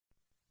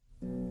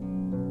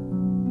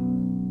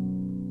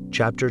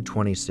Chapter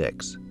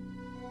 26.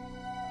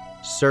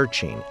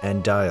 Searching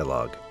and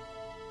Dialogue.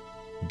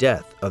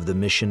 Death of the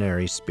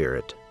Missionary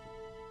Spirit.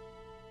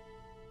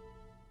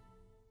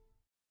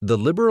 The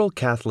liberal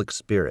Catholic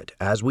spirit,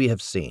 as we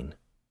have seen,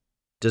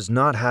 does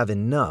not have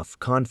enough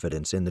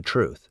confidence in the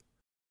truth.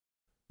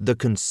 The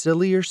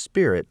conciliar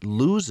spirit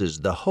loses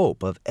the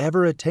hope of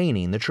ever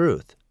attaining the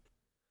truth.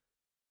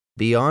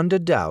 Beyond a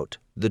doubt,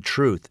 the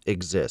truth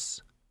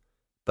exists,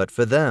 but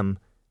for them,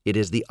 it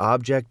is the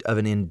object of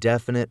an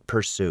indefinite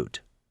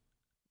pursuit.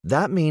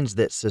 That means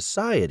that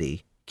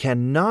society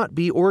cannot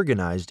be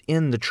organized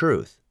in the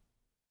truth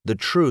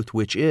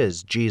which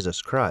is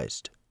Jesus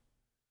Christ.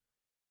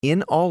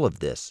 In all of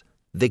this,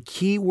 the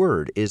key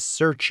word is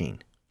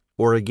searching,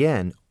 or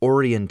again,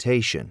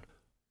 orientation,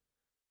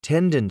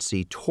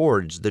 tendency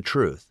towards the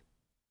truth,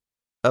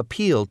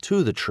 appeal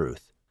to the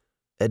truth,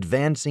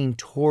 advancing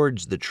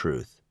towards the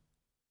truth.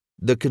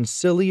 The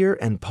conciliar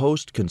and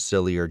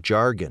post-conciliar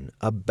jargon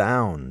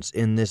abounds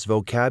in this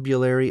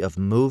vocabulary of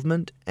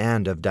movement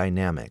and of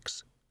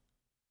dynamics.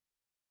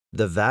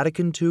 The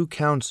Vatican II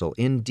Council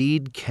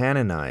indeed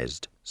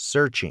canonized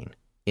searching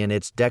in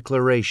its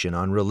Declaration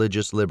on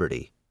Religious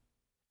Liberty.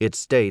 It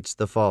states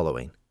the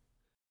following: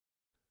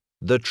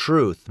 "The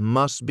truth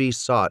must be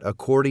sought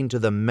according to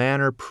the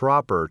manner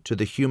proper to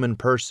the human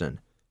person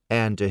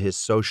and to his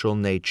social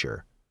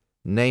nature,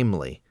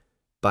 namely,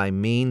 by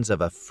means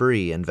of a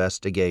free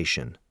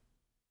investigation."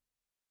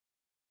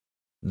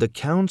 The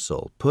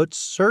Council puts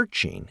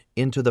searching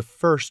into the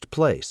first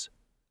place,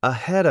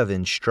 ahead of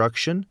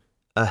instruction,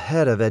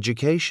 ahead of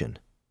education.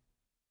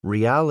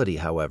 Reality,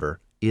 however,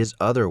 is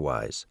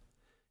otherwise.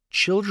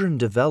 Children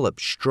develop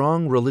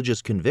strong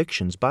religious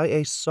convictions by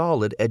a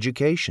solid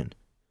education.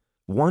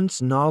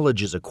 Once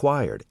knowledge is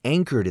acquired,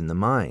 anchored in the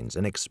minds,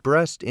 and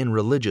expressed in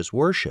religious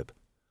worship,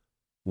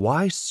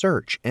 why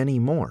search any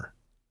more?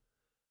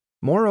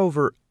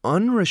 Moreover,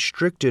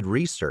 unrestricted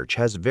research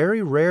has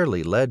very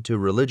rarely led to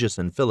religious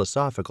and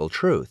philosophical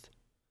truth.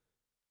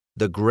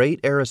 The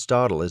great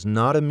Aristotle is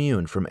not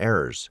immune from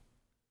errors.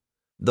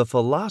 The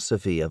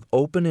philosophy of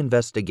open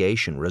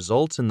investigation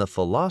results in the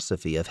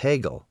philosophy of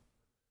Hegel.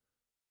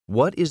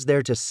 What is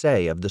there to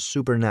say of the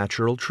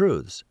supernatural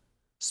truths?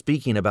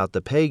 Speaking about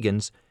the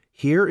pagans,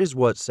 here is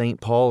what St.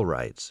 Paul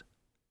writes: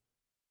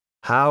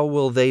 "How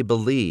will they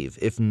believe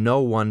if no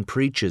one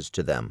preaches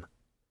to them?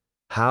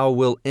 How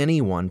will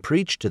anyone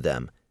preach to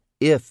them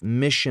if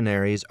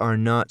missionaries are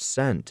not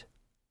sent?"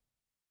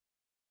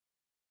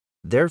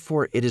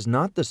 Therefore, it is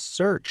not the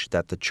search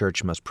that the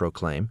Church must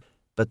proclaim,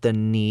 but the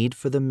need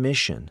for the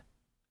mission.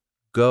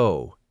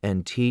 Go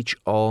and teach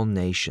all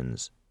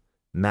nations.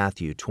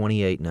 Matthew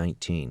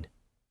 28:19.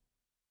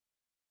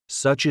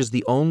 Such is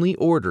the only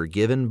order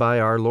given by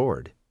our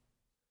Lord.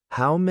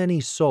 How many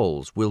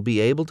souls will be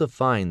able to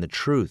find the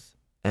truth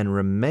and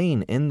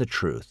remain in the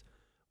truth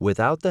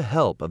without the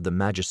help of the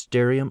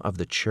magisterium of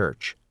the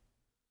Church?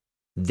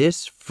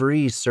 This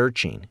free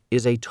searching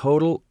is a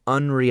total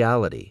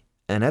unreality,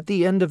 and at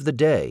the end of the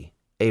day,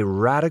 a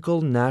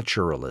radical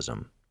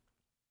naturalism.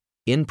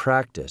 In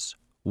practice,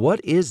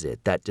 what is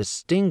it that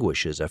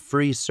distinguishes a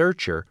free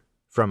searcher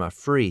from a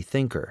free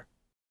thinker?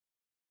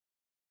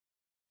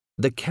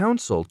 The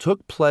Council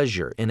took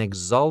pleasure in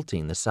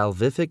exalting the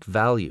salvific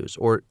values,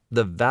 or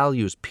the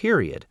values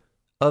period,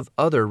 of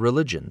other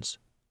religions.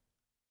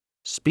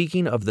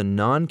 Speaking of the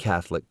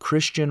non-Catholic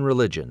Christian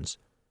religions,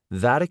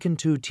 Vatican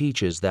II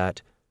teaches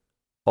that,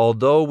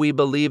 although we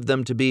believe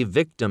them to be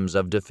victims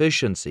of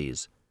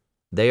deficiencies,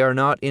 they are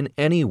not in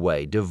any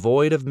way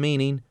devoid of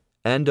meaning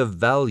and of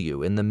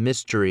value in the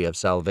mystery of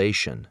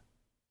salvation.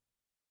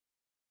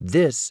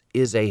 This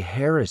is a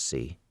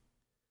heresy.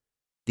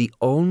 The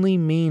only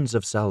means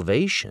of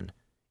salvation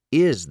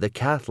is the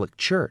Catholic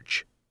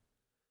Church.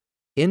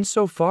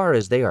 Insofar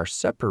as they are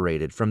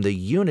separated from the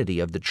unity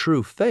of the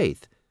true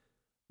faith,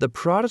 the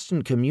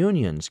Protestant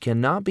communions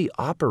cannot be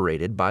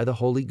operated by the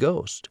Holy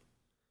Ghost.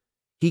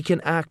 He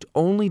can act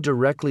only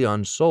directly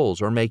on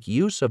souls or make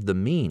use of the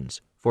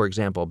means, for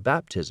example,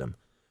 baptism,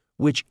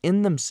 which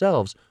in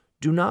themselves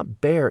do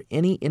not bear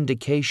any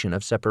indication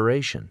of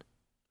separation.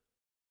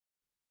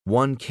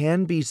 One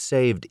can be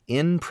saved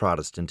in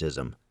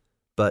Protestantism,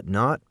 but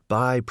not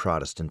by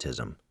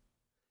Protestantism.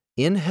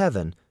 In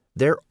heaven,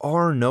 there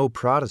are no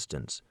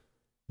Protestants.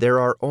 There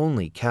are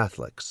only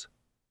Catholics.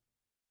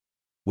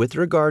 With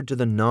regard to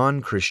the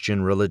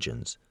non-Christian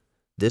religions,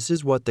 this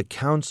is what the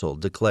Council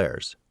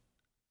declares: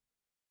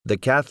 "The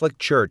Catholic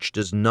Church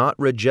does not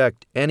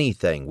reject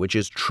anything which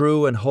is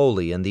true and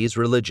holy in these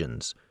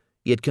religions.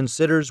 It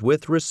considers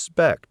with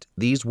respect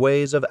these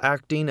ways of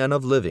acting and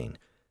of living,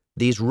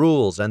 these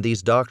rules and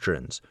these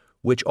doctrines,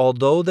 which,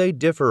 although they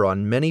differ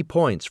on many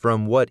points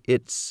from what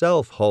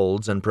itself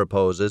holds and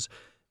proposes,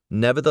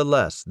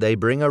 nevertheless they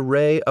bring a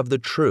ray of the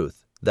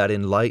truth that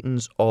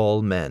enlightens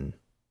all men."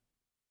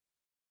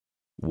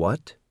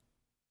 What?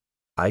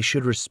 I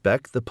should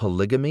respect the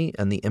polygamy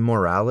and the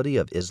immorality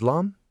of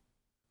Islam?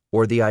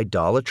 Or the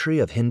idolatry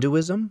of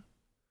Hinduism?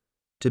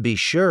 To be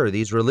sure,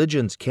 these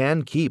religions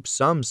can keep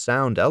some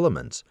sound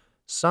elements,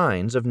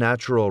 signs of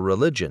natural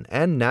religion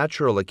and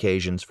natural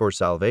occasions for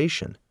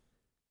salvation.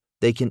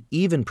 They can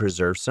even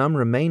preserve some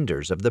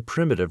remainders of the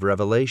primitive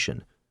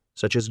revelation,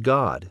 such as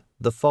God,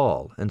 the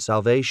fall, and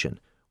salvation,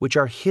 which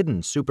are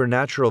hidden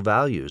supernatural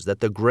values that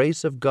the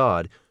grace of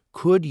God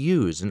could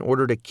use in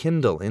order to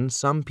kindle in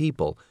some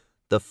people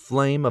the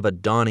flame of a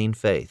dawning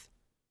faith.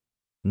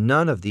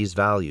 None of these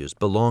values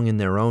belong in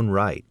their own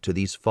right to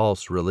these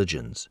false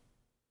religions.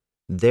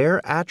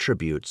 Their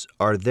attributes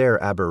are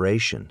their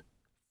aberration,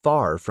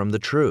 far from the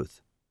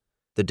truth,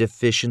 the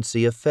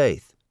deficiency of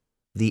faith,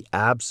 the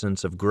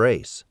absence of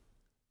grace,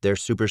 their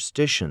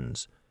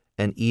superstitions,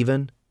 and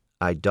even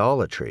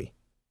idolatry.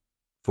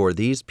 For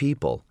these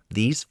people,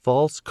 these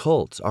false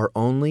cults are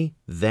only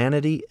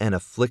vanity and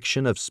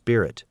affliction of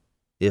spirit,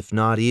 if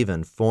not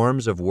even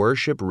forms of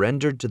worship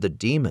rendered to the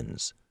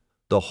demons.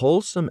 The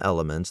wholesome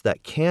elements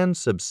that can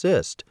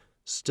subsist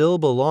still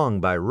belong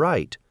by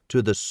right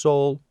to the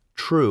sole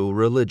true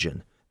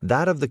religion,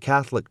 that of the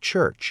Catholic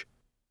Church,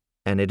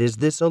 and it is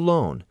this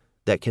alone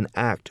that can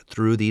act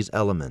through these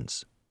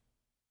elements.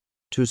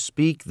 To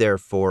speak,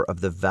 therefore,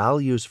 of the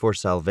values for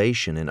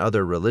salvation in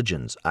other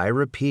religions, I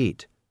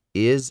repeat,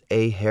 is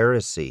a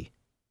heresy.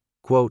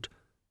 Quote,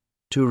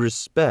 to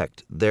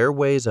respect their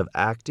ways of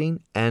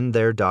acting and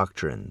their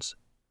doctrines.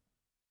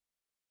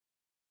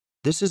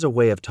 This is a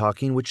way of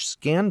talking which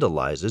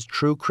scandalizes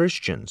true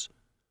Christians.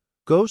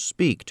 Go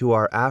speak to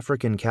our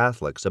African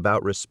Catholics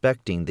about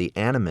respecting the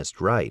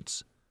animist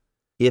rites.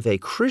 If a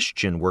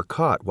Christian were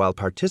caught while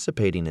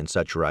participating in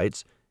such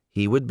rites,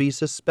 he would be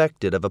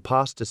suspected of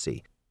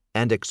apostasy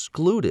and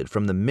excluded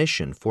from the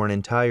mission for an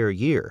entire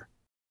year.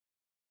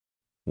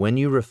 When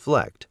you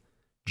reflect,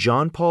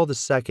 John Paul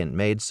II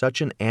made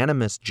such an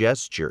animist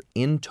gesture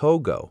in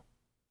Togo.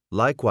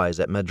 Likewise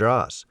at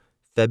Madras,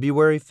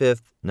 February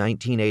 5,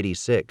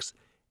 1986,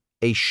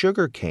 a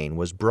sugar cane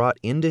was brought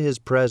into his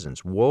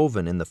presence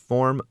woven in the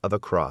form of a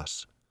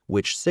cross,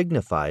 which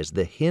signifies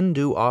the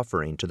Hindu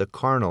offering to the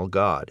carnal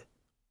god.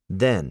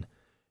 Then,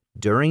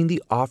 during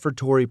the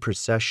offertory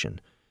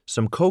procession,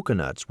 some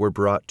coconuts were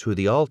brought to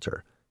the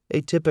altar,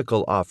 a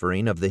typical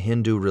offering of the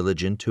Hindu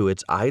religion to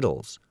its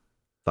idols.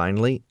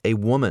 Finally, a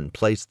woman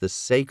placed the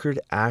sacred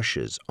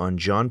ashes on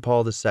John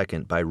Paul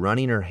II by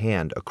running her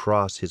hand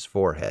across his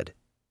forehead.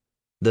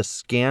 The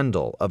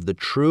scandal of the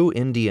true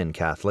Indian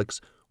Catholics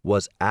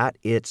was at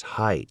its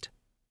height.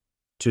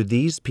 To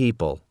these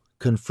people,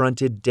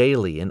 confronted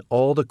daily in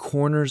all the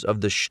corners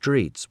of the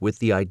streets with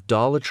the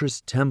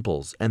idolatrous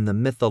temples and the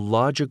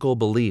mythological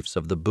beliefs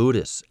of the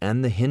Buddhists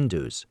and the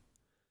Hindus,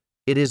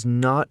 it is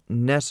not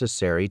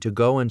necessary to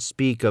go and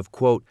speak of,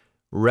 quote,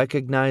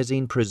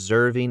 recognizing,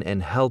 preserving,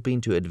 and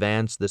helping to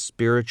advance the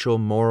spiritual,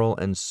 moral,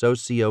 and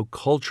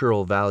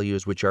socio-cultural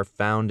values which are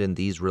found in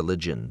these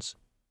religions.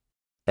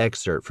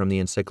 Excerpt from the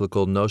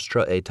encyclical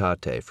Nostra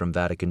Aetate from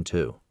Vatican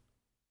II.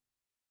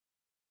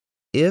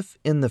 If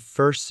in the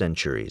first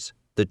centuries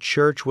the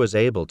Church was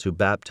able to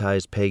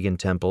baptize pagan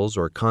temples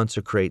or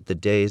consecrate the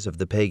days of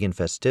the pagan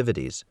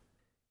festivities,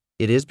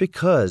 it is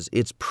because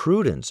its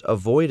prudence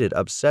avoided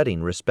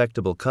upsetting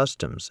respectable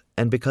customs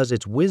and because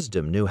its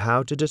wisdom knew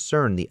how to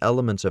discern the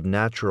elements of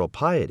natural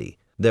piety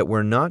that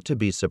were not to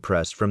be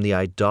suppressed from the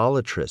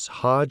idolatrous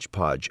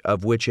hodgepodge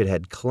of which it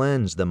had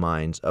cleansed the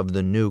minds of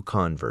the new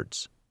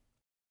converts.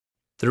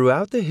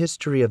 Throughout the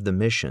history of the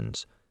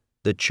missions,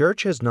 the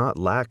Church has not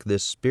lacked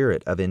this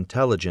spirit of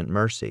intelligent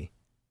mercy.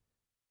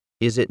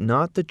 Is it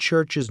not the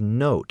Church's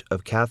note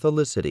of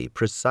Catholicity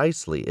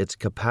precisely its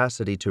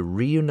capacity to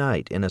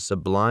reunite in a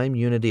sublime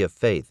unity of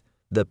faith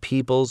the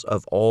peoples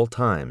of all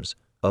times,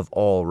 of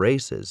all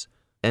races,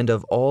 and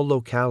of all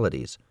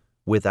localities,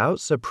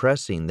 without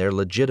suppressing their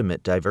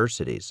legitimate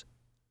diversities?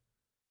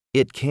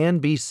 It can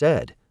be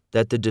said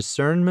that the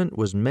discernment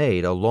was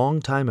made a long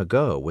time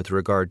ago with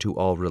regard to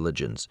all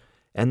religions,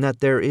 and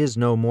that there is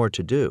no more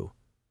to do.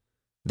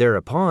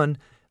 Thereupon,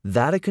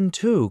 Vatican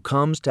II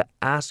comes to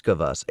ask of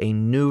us a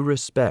new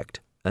respect,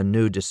 a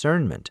new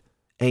discernment,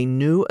 a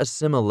new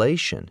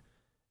assimilation,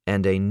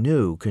 and a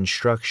new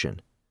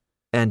construction.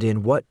 And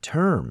in what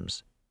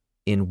terms?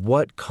 In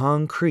what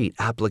concrete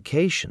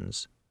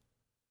applications?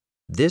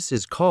 This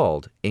is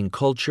called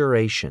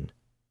enculturation.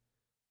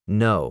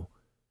 No,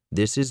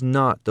 this is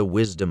not the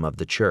wisdom of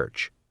the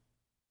Church.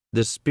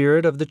 The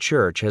Spirit of the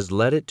Church has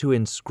led it to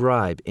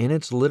inscribe in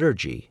its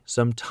liturgy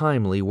some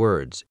timely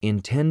words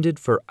intended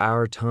for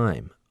our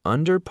time,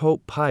 under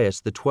Pope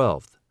Pius XII,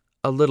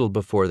 a little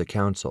before the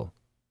Council.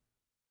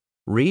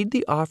 Read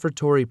the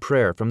offertory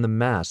prayer from the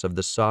Mass of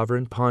the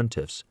Sovereign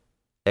Pontiffs,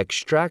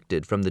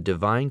 extracted from the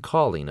divine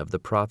calling of the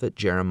prophet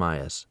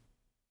Jeremiah.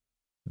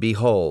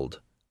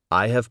 Behold,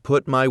 I have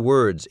put my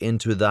words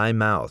into thy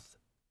mouth.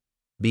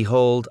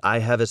 Behold, I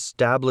have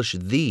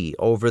established thee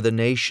over the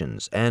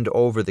nations and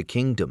over the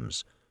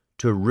kingdoms,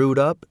 to root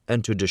up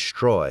and to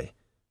destroy,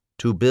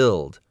 to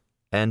build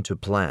and to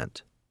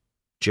plant.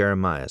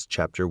 Jeremiah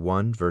chapter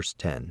 1, verse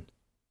 10.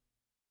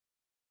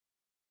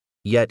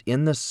 Yet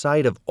in the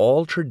sight of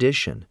all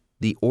tradition,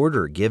 the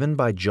order given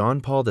by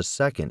John Paul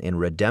II in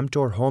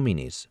Redemptor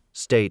Hominis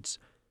states,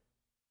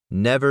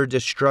 never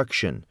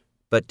destruction,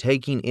 but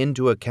taking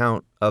into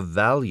account of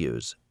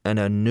values and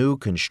a new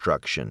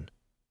construction.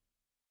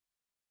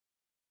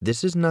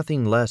 This is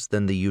nothing less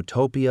than the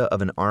utopia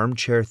of an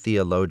armchair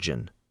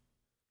theologian.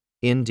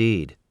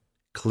 Indeed,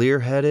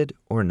 clear-headed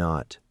or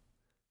not,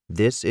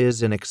 this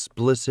is an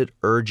explicit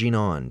urging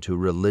on to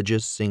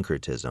religious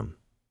syncretism.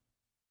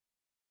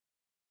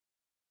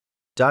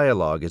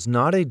 Dialogue is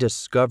not a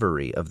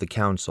discovery of the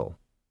Council.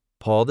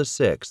 Paul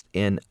VI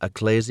in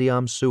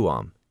Ecclesiam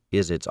Suam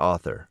is its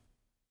author.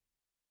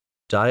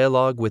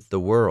 Dialogue with the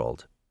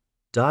world,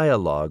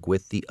 dialogue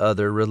with the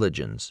other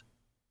religions.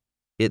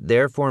 It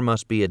therefore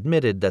must be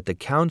admitted that the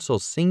Council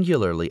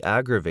singularly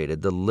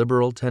aggravated the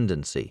liberal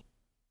tendency.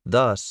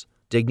 Thus,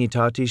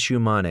 Dignitatis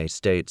Humanae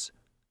states,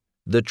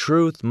 "The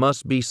truth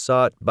must be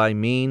sought by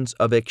means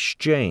of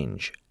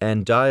exchange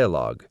and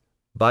dialogue,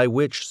 by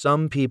which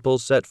some people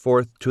set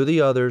forth to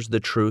the others the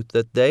truth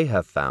that they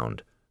have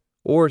found,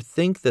 or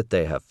think that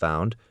they have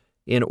found,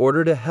 in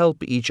order to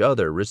help each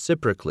other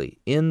reciprocally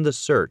in the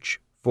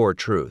search for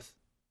truth."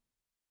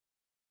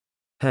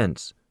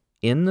 Hence,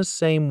 in the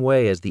same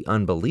way as the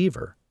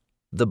unbeliever,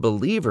 the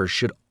believer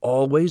should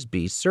always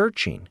be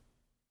searching.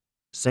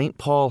 St.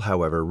 Paul,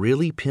 however,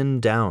 really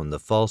pinned down the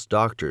false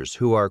doctors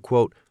who are,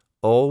 quote,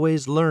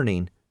 always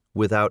learning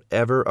without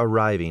ever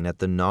arriving at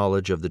the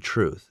knowledge of the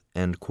truth,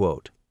 end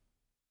quote.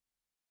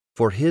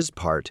 For his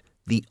part,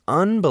 the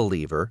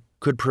unbeliever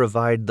could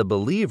provide the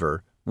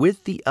believer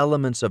with the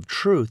elements of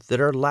truth that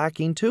are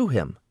lacking to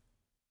him.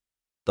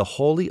 The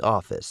Holy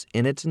Office,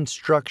 in its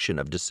instruction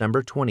of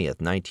December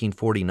 20th,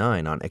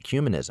 1949 on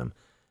ecumenism,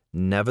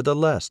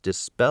 nevertheless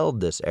dispelled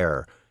this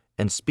error,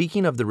 and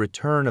speaking of the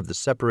return of the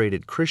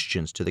separated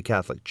Christians to the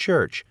Catholic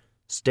Church,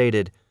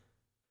 stated,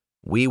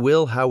 "We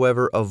will,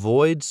 however,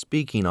 avoid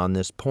speaking on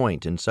this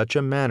point in such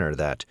a manner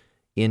that,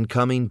 in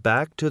coming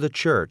back to the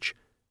Church,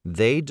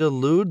 they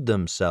delude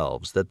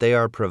themselves that they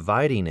are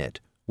providing it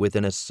with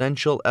an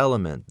essential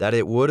element that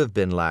it would have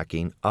been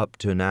lacking up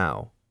to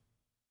now."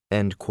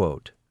 End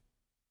quote.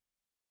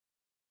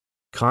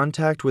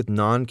 Contact with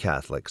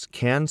non-Catholics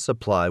can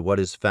supply what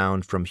is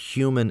found from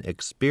human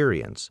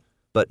experience,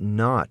 but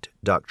not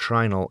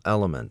doctrinal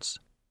elements.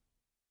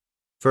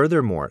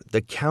 Furthermore,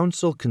 the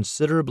Council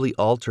considerably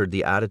altered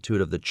the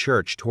attitude of the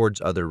Church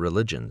towards other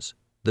religions,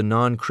 the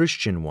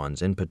non-Christian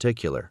ones in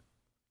particular.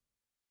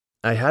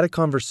 I had a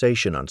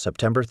conversation on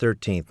September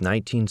 13,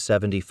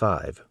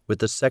 1975, with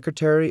the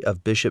secretary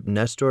of Bishop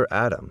Nestor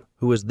Adam,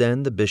 who was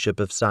then the Bishop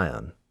of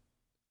Sion.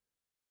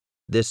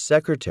 This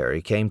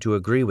secretary came to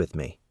agree with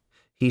me.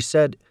 He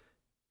said,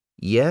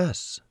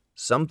 "Yes,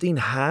 something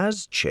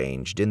has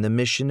changed in the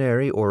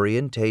missionary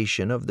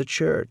orientation of the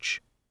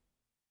Church."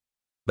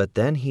 But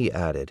then he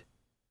added,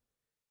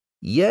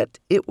 "Yet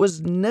it was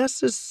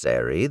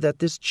necessary that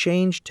this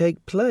change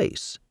take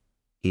place."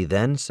 He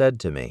then said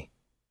to me,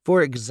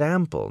 "For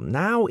example,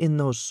 now in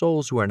those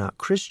souls who are not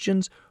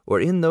Christians,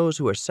 or in those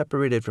who are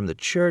separated from the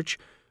Church,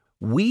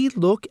 we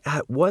look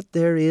at what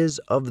there is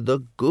of the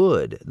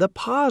good, the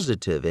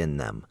positive in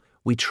them.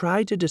 We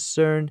try to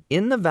discern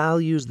in the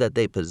values that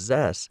they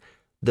possess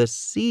the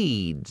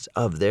seeds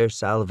of their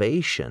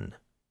salvation."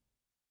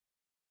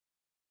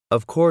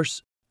 Of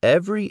course,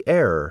 every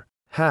error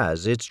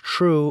has its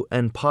true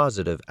and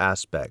positive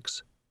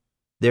aspects.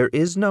 There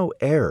is no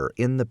error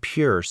in the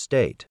pure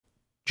state,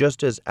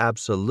 just as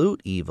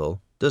absolute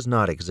evil does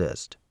not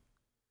exist.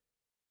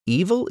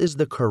 Evil is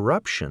the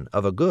corruption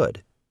of a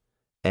good,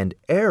 and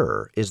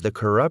error is the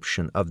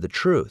corruption of the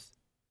truth.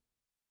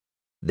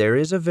 There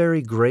is a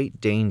very great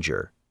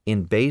danger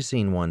in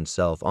basing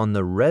oneself on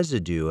the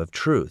residue of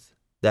truth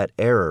that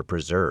error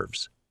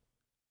preserves.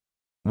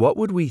 What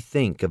would we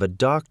think of a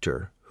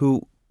doctor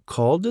who,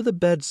 called to the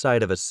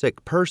bedside of a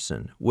sick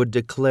person, would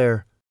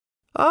declare,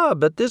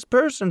 "But this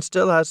person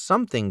still has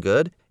something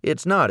good.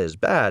 It's not as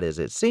bad as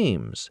it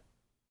seems."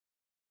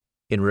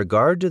 In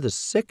regard to the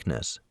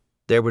sickness,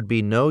 there would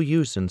be no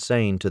use in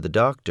saying to the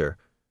doctor,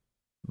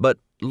 "But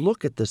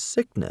look at the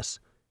sickness.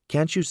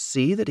 Can't you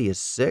see that he is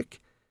sick?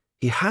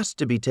 He has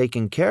to be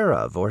taken care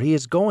of, or he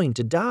is going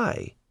to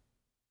die."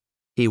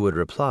 He would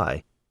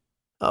reply,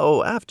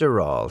 "After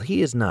all,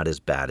 he is not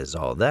as bad as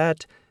all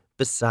that.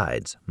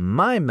 Besides,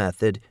 my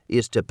method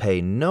is to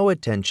pay no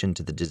attention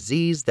to the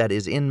disease that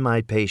is in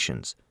my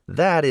patients.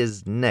 That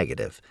is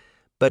negative,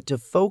 but to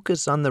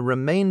focus on the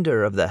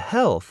remainder of the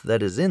health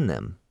that is in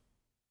them."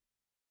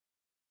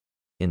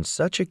 In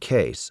such a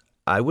case,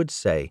 I would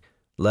say,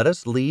 let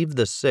us leave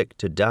the sick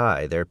to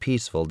die their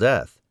peaceful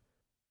death.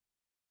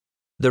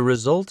 The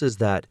result is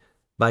that,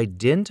 by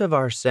dint of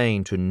our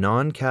saying to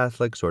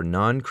non-Catholics or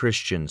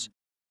non-Christians,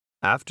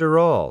 "After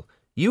all,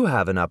 you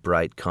have an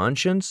upright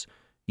conscience,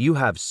 you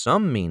have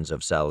some means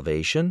of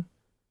salvation,"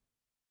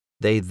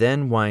 they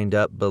then wind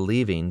up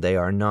believing they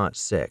are not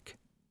sick.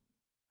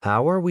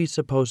 How are we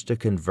supposed to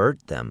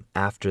convert them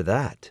after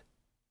that?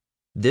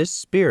 This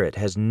spirit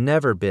has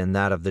never been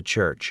that of the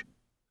Church.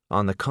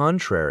 On the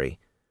contrary,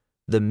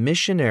 the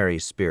missionary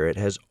spirit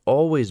has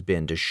always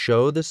been to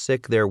show the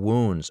sick their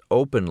wounds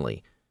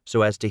openly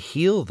so as to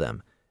heal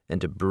them and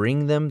to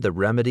bring them the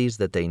remedies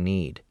that they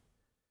need.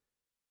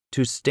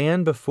 To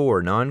stand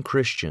before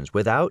non-Christians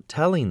without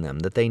telling them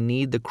that they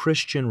need the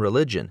Christian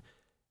religion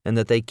and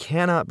that they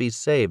cannot be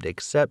saved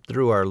except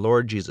through our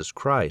Lord Jesus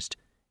Christ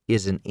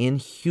is an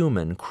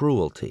inhuman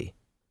cruelty.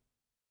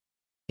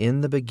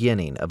 In the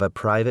beginning of a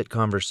private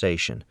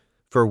conversation,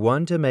 for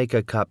one to make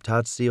a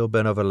captatio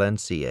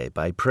benevolentiae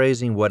by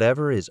praising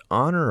whatever is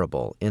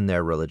honorable in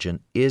their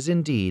religion is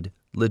indeed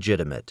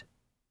legitimate.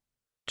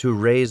 To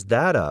raise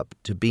that up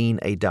to being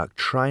a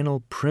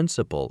doctrinal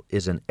principle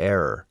is an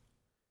error.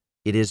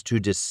 It is to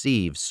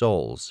deceive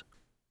souls.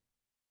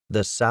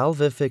 The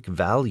salvific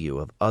value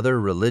of other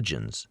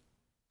religions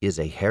is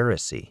a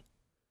heresy.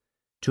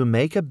 To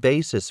make a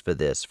basis for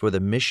this for the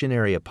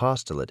missionary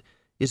apostolate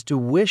is to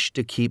wish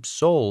to keep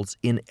souls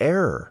in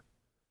error.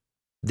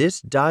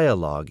 This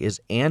dialogue is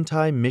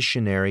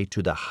anti-missionary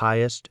to the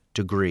highest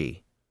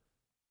degree.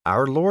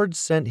 Our Lord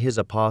sent His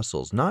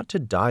apostles not to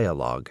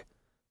dialogue,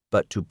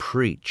 but to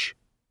preach.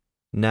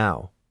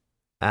 Now,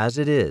 as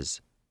it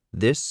is,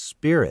 this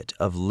spirit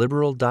of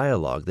liberal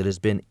dialogue that has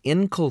been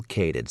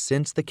inculcated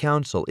since the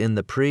council in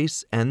the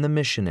priests and the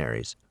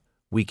missionaries,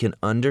 we can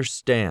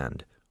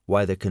understand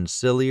why the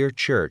conciliar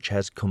church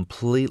has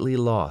completely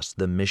lost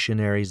the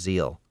missionary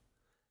zeal,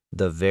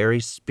 the very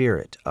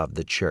spirit of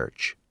the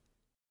church.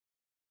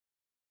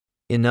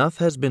 Enough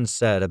has been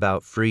said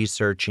about free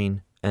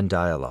searching and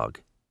dialogue.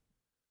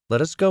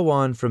 Let us go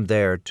on from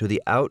there to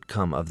the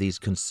outcome of these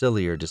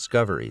conciliar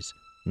discoveries,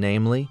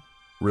 namely,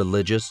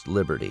 religious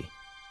liberty.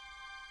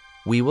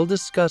 We will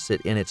discuss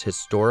it in its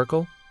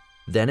historical,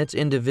 then its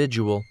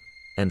individual,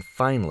 and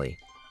finally,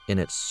 in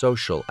its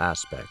social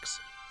aspects.